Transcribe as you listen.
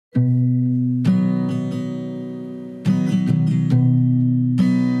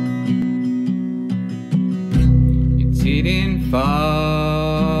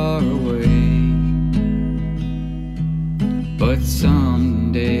far away, but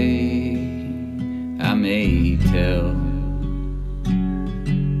someday I may tell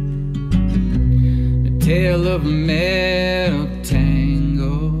a tale of a metal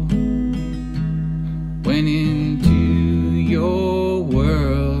tango. Went into your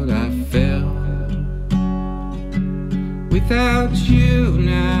world, I fell. Without you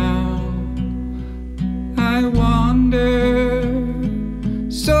now, I wander,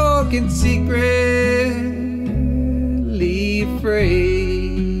 soaking secretly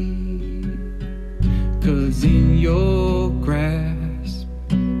afraid. 'Cause in your grasp,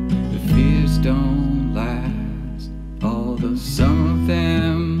 the fears don't last, although some of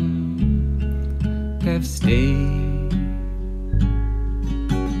them have stayed.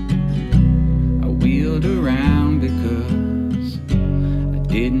 I wheeled around because I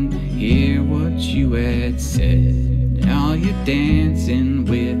didn't hear what you had said. Now you're dancing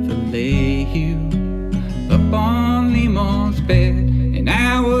with a lay-you up on Limon's bed, and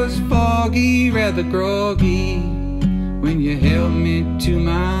I was foggy, rather groggy, when you held me to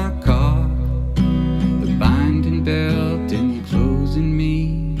my car. The binding belt and closing me,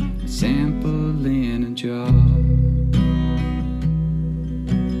 a sample in a jar.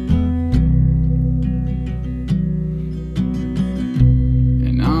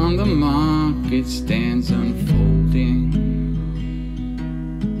 And on the market stands unfolding,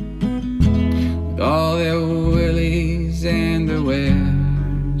 with all their willies and their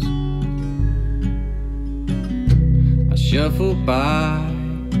wares. I shuffle by,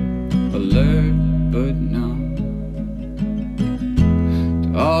 alert but numb, to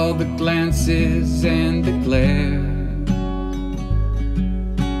all the glances and the glare.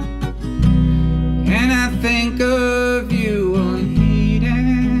 And I think of you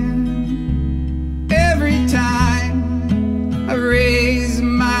unheeding every time I raise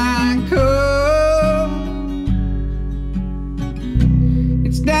my cup.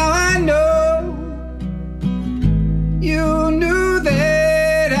 It's now I know you knew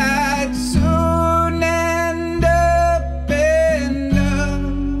that I'd soon end up in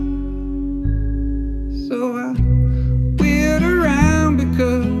love. So I wheeled around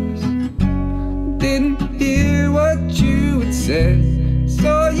because I didn't hear what you had said.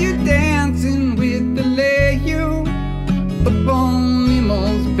 Saw you dancing with the lay-you up on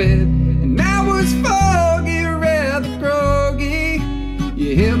Limon's bed, and I was foggy, rather groggy. You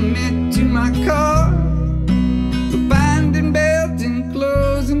held me to my car.